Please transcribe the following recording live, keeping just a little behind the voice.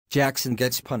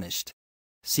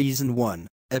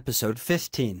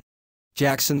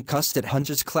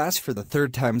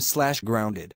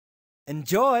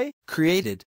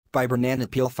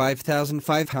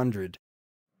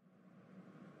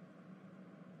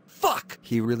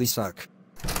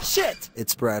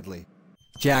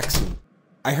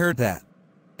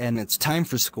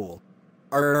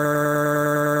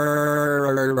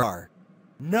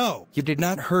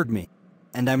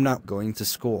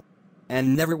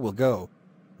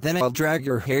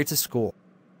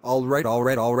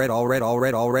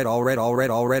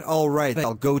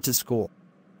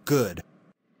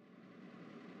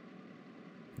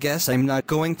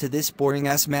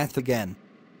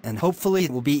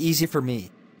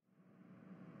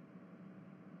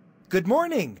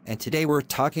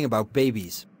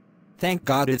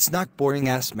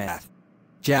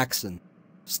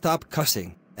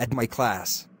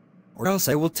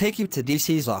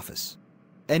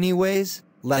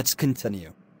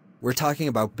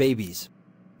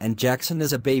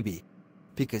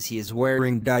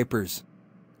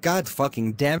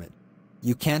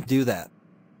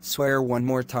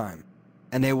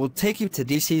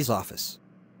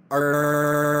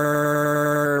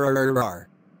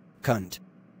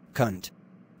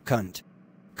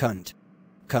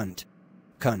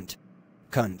Cunt.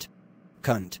 Cunt.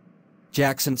 Cunt.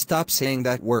 Jackson, stop saying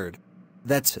that word.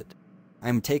 That's it.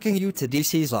 I'm taking you to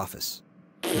DC's office.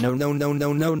 No, no, no,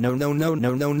 no, no, no, no, no, no,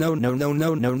 no, no, no, no,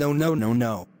 no, no, no, no, no,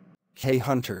 no. Hey,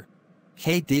 Hunter.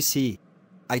 Hey, DC.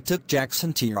 I took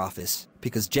Jackson to your office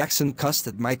because Jackson cussed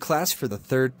at my class for the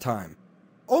third time.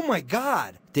 Oh my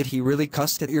God! Did he really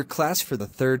cuss at your class for the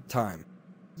third time?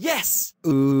 Yes!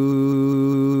 Ooh.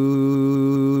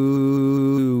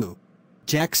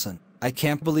 Jackson, I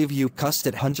can't believe you cussed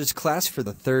at Hunter's class for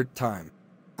the third time.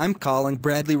 I'm calling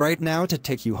Bradley right now to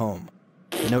take you home.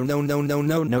 No, no, no, no,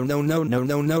 no, no, no, no, no,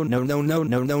 no, no, no, no, no,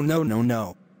 no, no, no, no,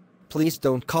 no. Please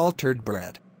don't call Turd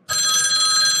Brad.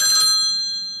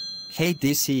 Hey,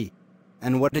 DC.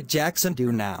 And what did Jackson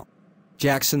do now?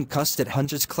 Jackson cussed at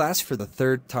Hunter's class for the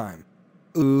third time.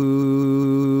 Ooh.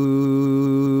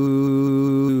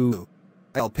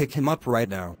 I'll pick him up right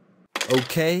now.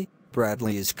 Okay,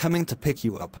 Bradley is coming to pick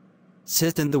you up.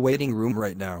 Sit in the waiting room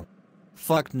right now.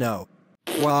 Fuck no.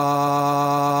 Wah.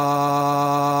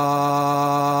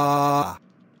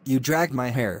 You dragged my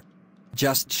hair.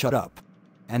 Just shut up.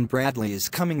 And Bradley is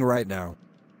coming right now.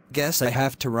 Guess I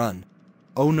have to run.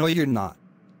 Oh no, you're not.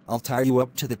 I'll tie you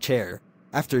up to the chair.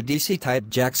 After DC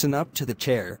tied Jackson up to the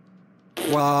chair.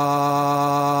 Wah.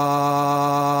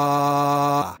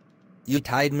 You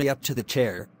tied me up to the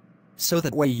chair. So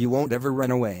that way you won't ever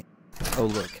run away. Oh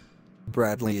look.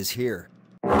 Bradley is here.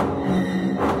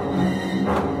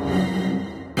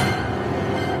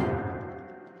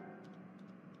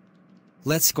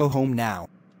 Let's go home now.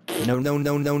 No, no,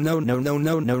 no, no, no, no, no,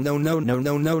 no, no, no, no, no,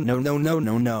 no, no, no, no, no,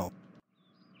 no, no.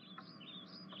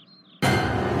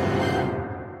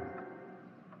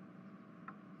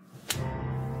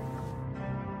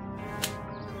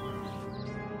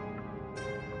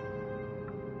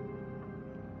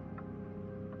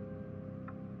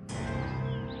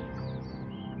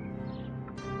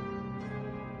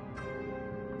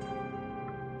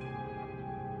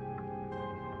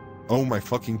 Oh my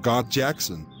fucking God,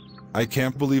 Jackson. I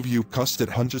can't believe you cussed at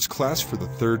Hunter's class for the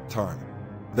third time.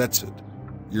 That's it.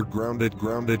 You're grounded,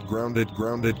 grounded, grounded,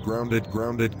 grounded, grounded,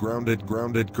 grounded, grounded,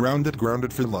 grounded, grounded,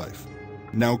 grounded for life.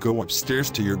 Now go upstairs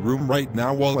to your room right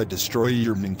now while I destroy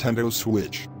your Nintendo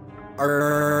Switch.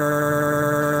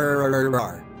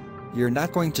 You're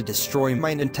not going to destroy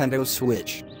my Nintendo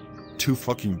Switch. Too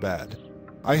fucking bad.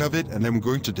 I have it and I'm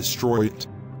going to destroy it.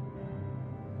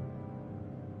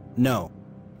 No.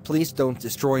 Please don't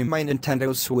destroy my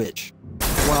Nintendo Switch.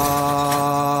 Wah!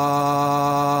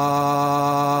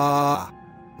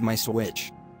 My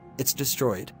Switch. It's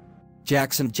destroyed.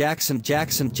 Jackson, Jackson,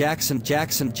 Jackson, Jackson,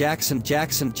 Jackson, Jackson,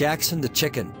 Jackson, Jackson the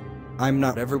chicken. I'm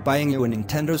not ever buying you a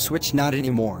Nintendo Switch, not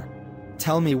anymore.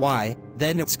 Tell me why,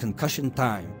 then it's concussion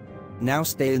time. Now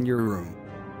stay in your room.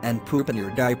 And poop in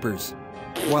your diapers.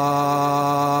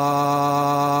 Wah!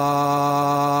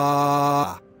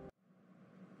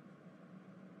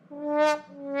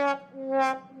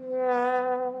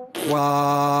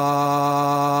 Wah!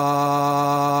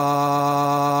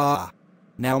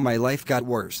 Now my life got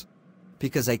worse.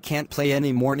 Because I can't play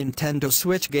any more Nintendo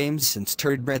Switch games since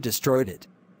Turd Bread destroyed it.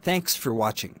 Thanks for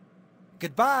watching.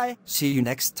 Goodbye! See you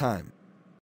next time.